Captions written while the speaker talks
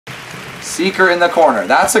Seeker in the corner.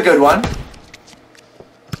 That's a good one.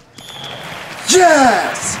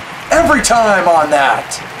 Yes! Every time on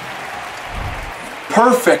that.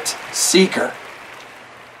 Perfect Seeker.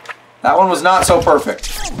 That one was not so perfect.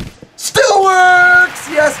 Still works!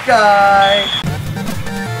 Yes, guy!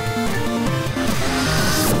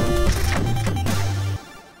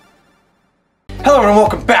 Hello everyone,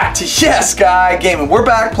 welcome back to Yes Guy Gaming. We're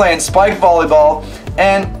back playing Spike Volleyball,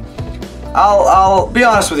 and I'll be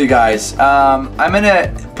honest with you guys. I'm in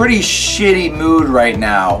a pretty shitty mood right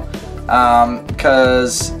now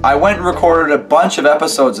because I went and recorded a bunch of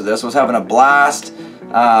episodes of this. I was having a blast.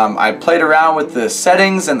 I played around with the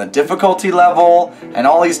settings and the difficulty level and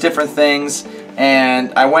all these different things,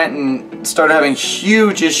 and I went and started having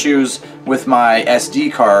huge issues with my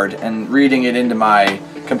SD card and reading it into my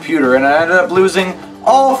computer, and I ended up losing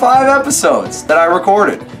all 5 episodes that I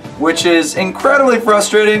recorded, which is incredibly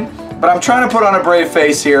frustrating, but I'm trying to put on a brave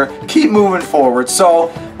face here, keep moving forward. So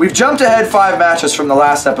we've jumped ahead 5 matches from the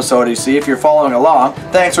last episode, you see, if you're following along.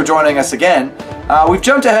 Thanks for joining us again. We've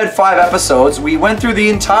jumped ahead 5 episodes. We went through the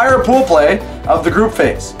entire pool play of the group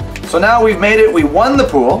phase. So now we've made it, we won the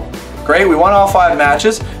pool. Great, we won all 5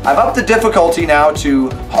 matches. I've upped the difficulty now to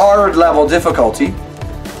hard level difficulty.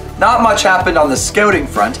 Not much happened on the scouting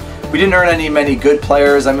front. We didn't earn many good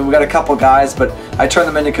players. I mean, we got a couple guys, but I turned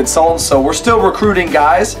them into consultants, so we're still recruiting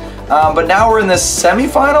guys. But now we're in the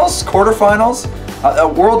semifinals, quarterfinals, a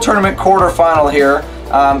world tournament quarterfinal here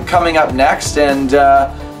coming up next, and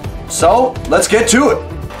so let's get to it.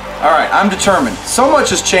 All right, I'm determined. So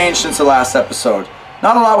much has changed since the last episode.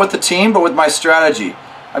 Not a lot with the team, but with my strategy.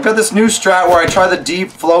 I've got this new strat where I try the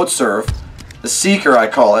deep float serve, the Seeker I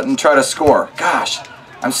call it, and try to score. Gosh.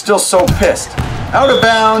 I'm still so pissed. Out of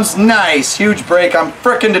bounds, nice, huge break. I'm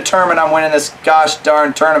frickin' determined I'm winning this gosh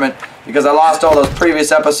darn tournament because I lost all those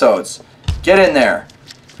previous episodes. Get in there.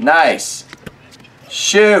 Nice.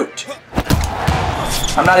 Shoot.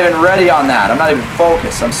 I'm not even ready on that. I'm not even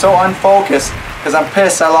focused. I'm so unfocused because I'm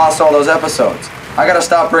pissed I lost all those episodes. I gotta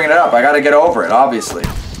stop bringing it up. I gotta get over it, obviously.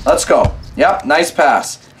 Let's go. Yep, nice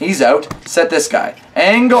pass. He's out. Set this guy.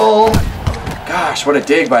 Angle. Gosh, what a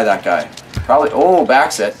dig by that guy. Probably, oh,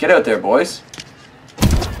 back set. Get out there, boys.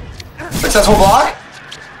 Successful block?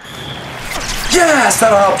 Yes,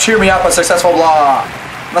 that'll help cheer me up, a successful block.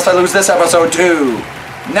 Unless I lose this episode too.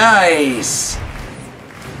 Nice.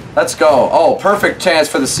 Let's go. Oh, perfect chance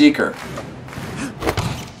for the Seeker.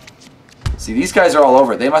 See, these guys are all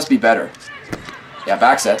over. They must be better. Yeah,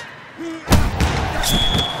 back set.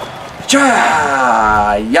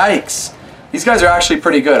 Yeah, yikes. These guys are actually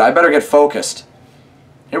pretty good. I better get focused.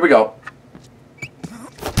 Here we go.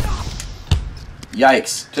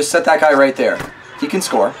 Yikes. Just set that guy right there. He can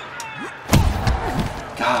score.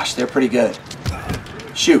 Gosh, they're pretty good.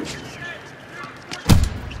 Shoot.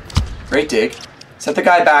 Great dig. Set the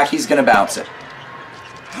guy back. He's going to bounce it.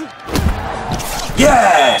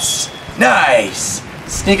 Yes! Nice!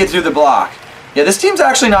 Sneak it through the block. Yeah, this team's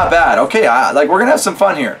actually not bad. Okay, like we're going to have some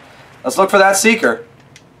fun here. Let's look for that Seeker.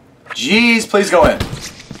 Jeez, please go in.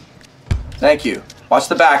 Thank you. Watch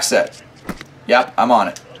the back set. Yep, I'm on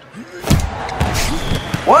it.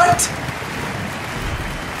 What?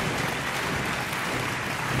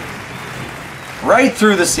 Right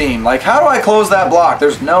through the seam. Like, how do I close that block?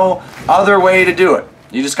 There's no other way to do it.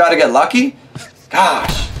 You just got to get lucky?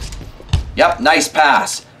 Gosh. Yep, nice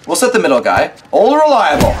pass. We'll set the middle guy. Old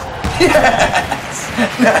reliable. Yes!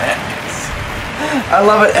 Nice. I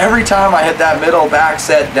love it every time I hit that middle back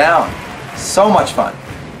set down. So much fun.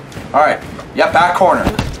 All right. Yep, back corner.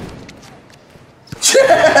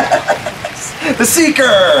 Yes! The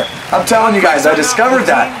Seeker! I'm telling you guys, I discovered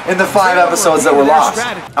that in the 5 episodes that were lost.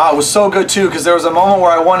 Oh, it was so good too, because there was a moment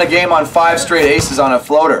where I won a game on 5 straight aces on a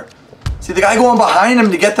floater. See, the guy going behind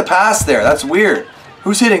him to get the pass there. That's weird.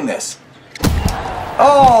 Who's hitting this?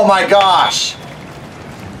 Oh my gosh!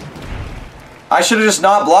 I should have just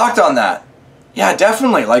not blocked on that. Yeah,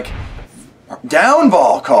 definitely. Like, down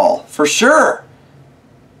ball call, for sure.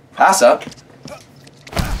 Pass up.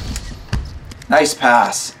 Nice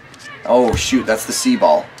pass. Oh shoot, that's the C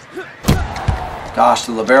ball. Gosh,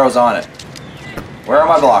 the libero's on it. Where are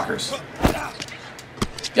my blockers?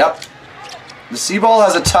 Yep. The C ball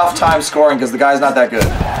has a tough time scoring because the guy's not that good.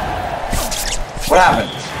 What happened?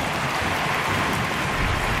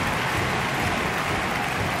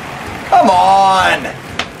 Come on!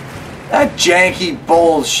 That janky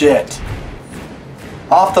bullshit.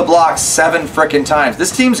 Off the block 7 frickin' times.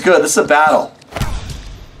 This team's good. This is a battle.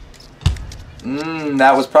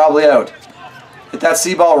 That was probably out. Hit that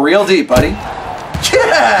C ball real deep, buddy.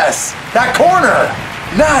 Yes! That corner!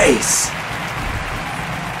 Nice!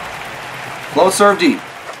 Float serve deep.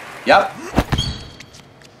 Yep.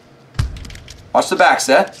 Watch the back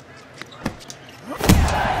set.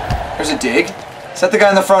 There's a dig. Set the guy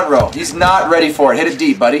in the front row. He's not ready for it. Hit it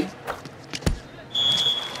deep, buddy.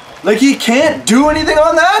 Like, he can't do anything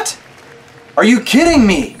on that? Are you kidding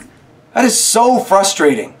me? That is so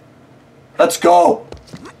frustrating. Let's go.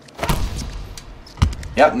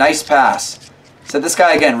 Yep, nice pass. Set this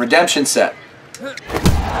guy again. Redemption set.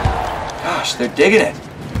 Gosh, they're digging it.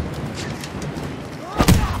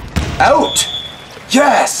 Out!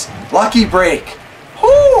 Yes! Lucky break.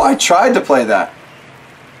 Whoo! I tried to play that.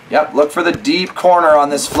 Yep, look for the deep corner on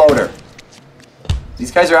this floater.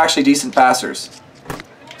 These guys are actually decent passers.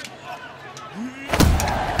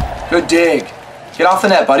 Good dig. Get off the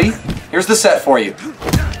net, buddy. Here's the set for you.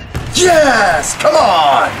 Yes! Come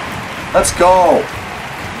on! Let's go.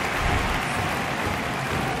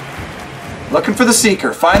 Looking for the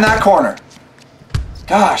seeker. Find that corner.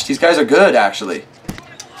 Gosh, these guys are good, actually.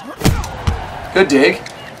 Good dig.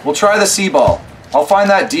 We'll try the C ball. I'll find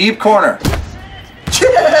that deep corner.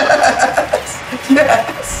 Yes!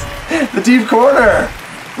 Yes! The deep corner.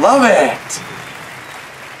 Love it.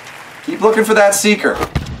 Keep looking for that seeker.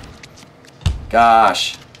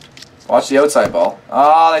 Gosh. Watch the outside ball.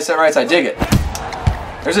 Ah, they set right side. Dig it.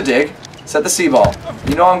 There's a dig. Set the C ball.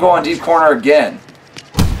 You know I'm going deep corner again.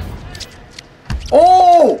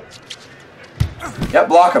 Oh! Yep,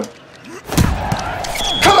 block him.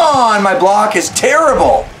 Come on! My block is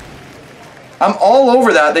terrible. I'm all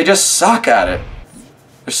over that. They just suck at it.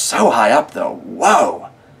 They're so high up, though. Whoa.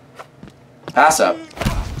 Pass up.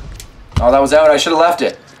 Oh, that was out. I should have left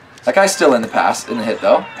it. That guy's still in the pass, in the hit,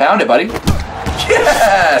 though. Pound it, buddy.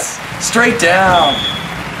 Yes! Straight down.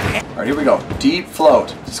 All right, here we go. Deep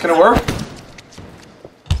float. Is this going to work?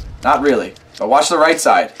 Not really. But watch the right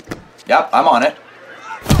side. Yep, I'm on it.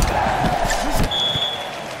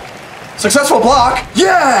 Successful block.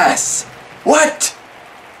 Yes! What?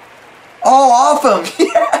 Oh, awesome.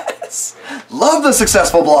 Yes! Love the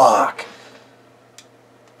successful block.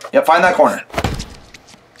 Yep, find that corner.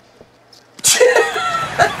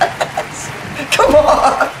 Yes! Come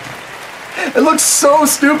on! It looks so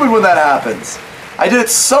stupid when that happens. I did it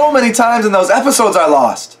so many times in those episodes I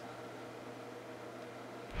lost.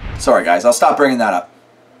 Sorry, guys. I'll stop bringing that up.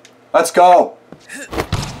 Let's go.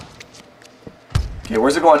 Okay,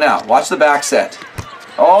 where's it going now? Watch the back set.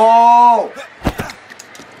 Oh!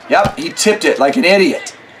 Yep, he tipped it like an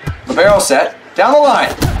idiot. Libero set. Down the line.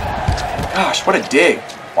 Gosh, what a dig.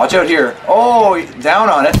 Watch out here. Oh, down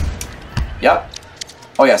on it. Yep.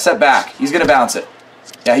 Oh, yeah, set back. He's going to bounce it.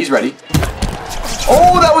 Yeah, he's ready.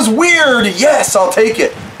 Oh, that was weird. Yes, I'll take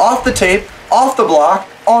it. Off the tape, off the block,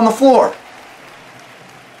 on the floor.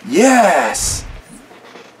 Yes.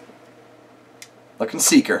 Looking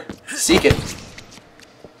seeker. Seek it.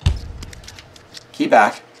 Key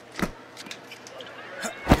back.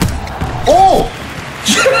 Oh!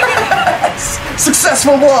 Yes!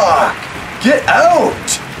 Successful block! Get out!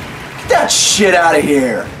 Get that shit out of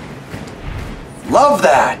here! Love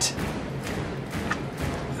that!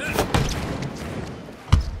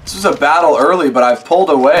 This was a battle early, but I've pulled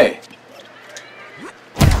away.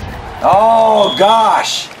 Oh,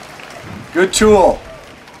 gosh! Good tool.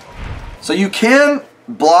 So you can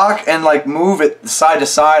block and like move it side to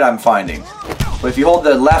side, I'm finding. But if you hold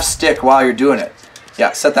the left stick while you're doing it.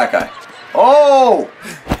 Yeah, set that guy. Oh!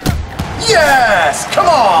 Yes! Come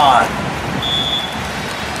on!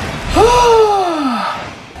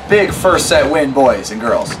 Big first set win, boys and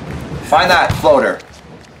girls. Find that floater.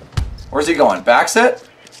 Where's he going? Back set?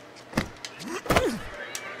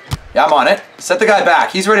 Yeah, I'm on it. Set the guy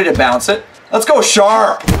back. He's ready to bounce it. Let's go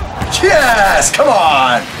sharp! Yes! Come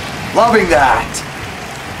on! Loving that.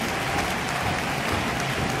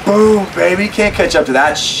 Boom, baby. Can't catch up to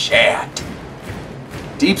that shit.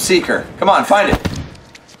 Deep seeker. Come on, find it.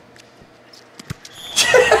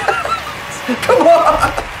 Yes! Come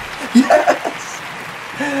on! Yes!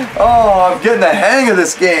 Oh, I'm getting the hang of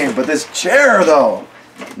this game, but this chair, though.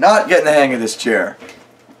 Not getting the hang of this chair.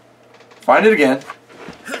 Find it again.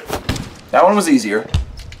 That one was easier.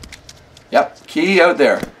 Yep, key out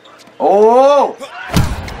there. Oh!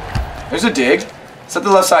 There's a dig. Set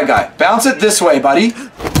the left side guy. Bounce it this way, buddy.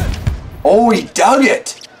 Oh, he dug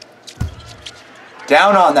it.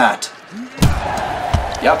 Down on that.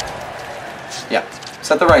 Yep. Yep.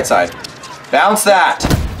 Set the right side. Bounce that.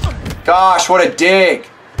 Gosh, what a dig.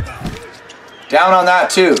 Down on that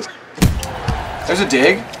too. There's a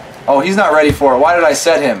dig. Oh, he's not ready for it. Why did I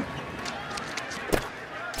set him?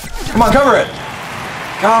 Come on, cover it.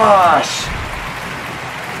 Gosh.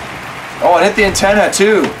 Oh, it hit the antenna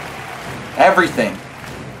too. Everything.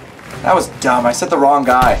 That was dumb. I set the wrong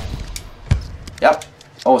guy. Yep.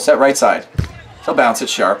 Oh, set right side. He'll bounce it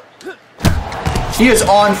sharp. He is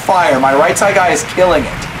on fire. My right side guy is killing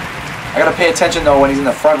it. I gotta pay attention though when he's in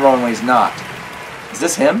the front row and when he's not. Is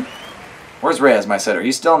this him? Where's Reyes, my setter?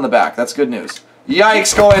 He's still in the back. That's good news.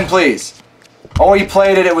 Yikes, go in, please. Oh, he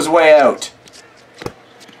played it. It was way out.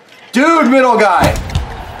 Dude, middle guy.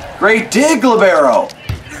 Great dig, libero.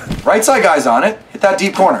 Right side guy's on it. Hit that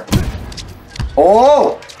deep corner.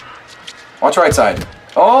 Oh! Watch right side.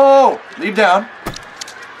 Oh! Leave down.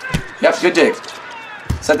 Yep, good dig.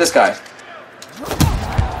 Set this guy.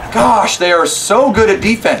 Gosh, they are so good at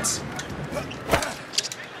defense.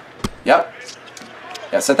 Yep.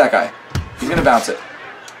 Yeah, set that guy. He's gonna bounce it.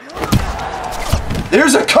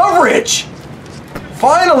 There's a coverage!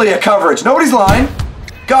 Finally a coverage. Nobody's lying.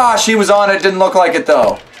 Gosh, he was on it. Didn't look like it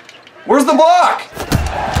though. Where's the block?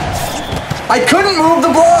 I couldn't move the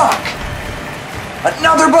block.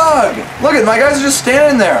 Another bug. Look at my guys are just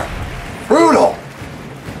standing there. Brutal.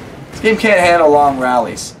 This game can't handle long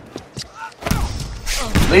rallies.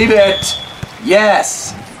 Leave it.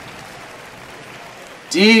 Yes.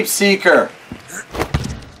 Deep seeker.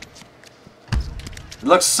 It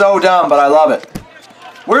looks so dumb, but I love it.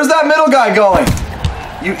 Where's that middle guy going?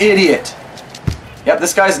 You idiot. Yep,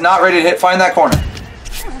 this guy's not ready to hit. Find that corner.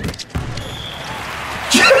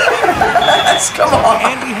 Yes, come on.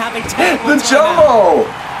 And we have a the jumbo.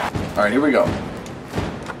 All right, here we go.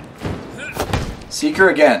 Seeker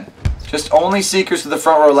again. Just only seekers to the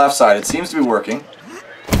front row left side. It seems to be working.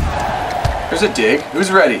 There's a dig.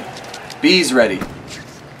 Who's ready? B's ready.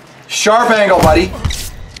 Sharp angle, buddy.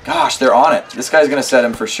 Gosh, they're on it. This guy's going to set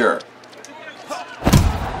him for sure.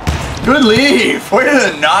 Good leave. Way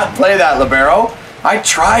to not play that, libero. I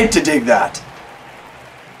tried to dig that.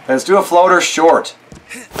 Let's do a floater short.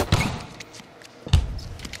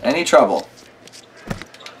 Any trouble?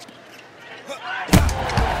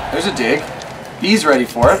 There's a dig. B's ready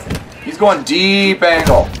for it. He's going deep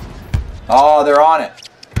angle. Oh, they're on it.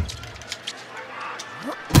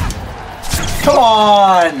 Come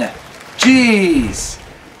on! Jeez!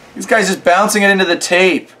 These guys just bouncing it into the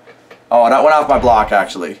tape. Oh, that went off my block,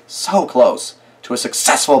 actually. So close to a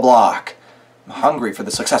successful block. I'm hungry for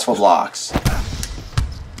the successful blocks.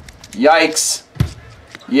 Yikes.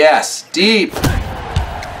 Yes, deep.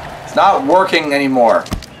 It's not working anymore.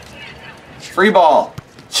 Free ball.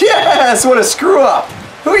 Yes, what a screw up.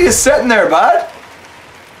 Who are you setting there, bud?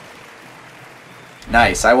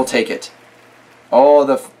 Nice, I will take it. Oh,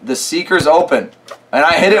 the seeker's open. And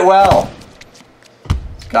I hit it well.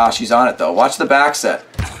 Gosh, he's on it though. Watch the back set.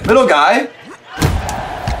 Middle guy.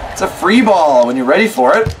 It's a free ball when you're ready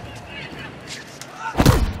for it.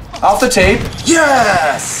 Off the tape.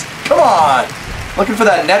 Yes! Come on! Looking for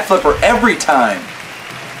that net flipper every time.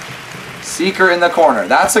 Seeker in the corner.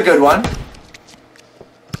 That's a good one.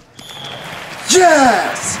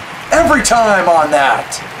 Yes! Every time on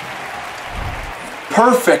that.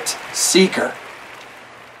 Perfect seeker.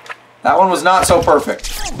 That one was not so perfect.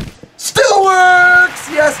 Still works!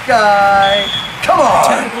 Yes, guy! Come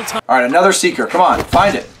on! Alright, another seeker. Come on,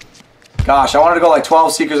 find it. Gosh, I wanted to go like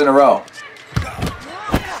 12 seekers in a row.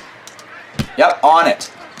 Yep, on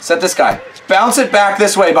it. Set this guy. Bounce it back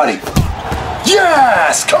this way, buddy.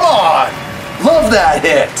 Yes! Come on! Love that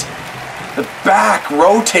hit. The back,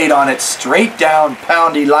 rotate on it. Straight down,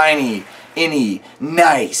 poundy, liney, inny.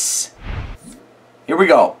 Nice. Here we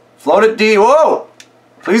go. Float it D. Whoa!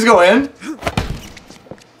 Please go in.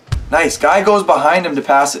 Nice. Guy goes behind him to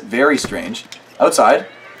pass it. Very strange. Outside.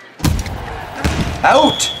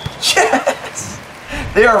 Out! Yes!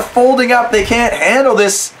 They are folding up. They can't handle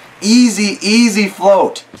this easy, easy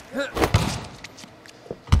float.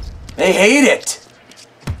 They hate it.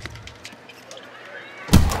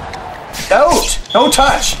 Out! No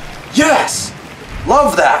touch. Yes!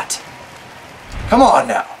 Love that. Come on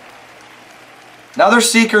now. Another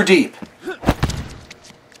seeker deep.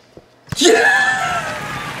 Yeah!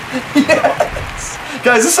 Yes!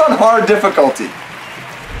 Guys, this is on hard difficulty.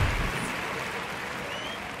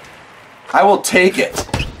 I will take it.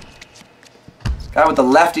 Guy with the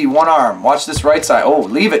lefty, one arm. Watch this right side. Oh,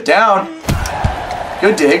 leave it down.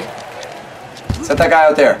 Good dig. Set that guy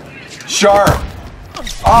out there. Sharp.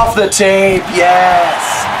 Off the tape.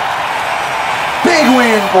 Yes. Big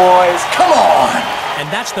win, boys. Come on.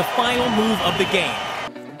 And that's the final move of the game.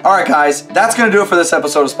 Alright guys, that's going to do it for this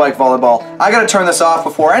episode of Spike Volleyball. I got to turn this off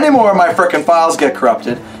before any more of my frickin' files get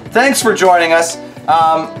corrupted. Thanks for joining us.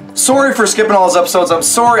 Sorry for skipping all those episodes. I'm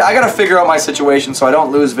sorry. I got to figure out my situation so I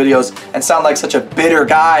don't lose videos and sound like such a bitter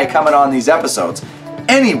guy coming on these episodes.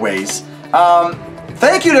 Anyways,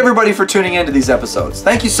 thank you to everybody for tuning into these episodes.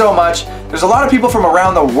 Thank you so much. There's a lot of people from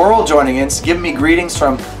around the world joining in, giving me greetings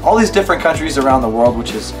from all these different countries around the world,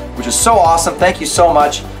 which is so awesome. Thank you so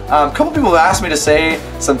much. A couple people have asked me to say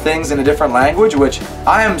some things in a different language, which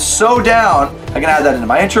I am so down. I can add that into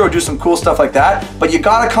my intro, do some cool stuff like that. But you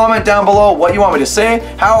gotta comment down below what you want me to say,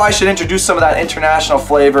 how I should introduce some of that international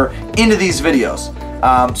flavor into these videos.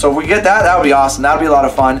 So if we get that, that would be awesome. That would be a lot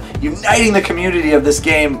of fun. Uniting the community of this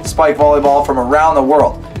game, Spike Volleyball, from around the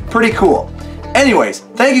world. Pretty cool. Anyways,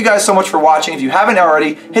 thank you guys so much for watching. If you haven't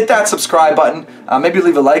already, hit that subscribe button. Maybe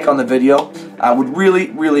leave a like on the video. I would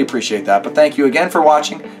really appreciate that. But thank you again for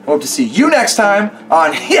watching. I hope to see you next time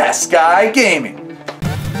on Yes Guy Gaming.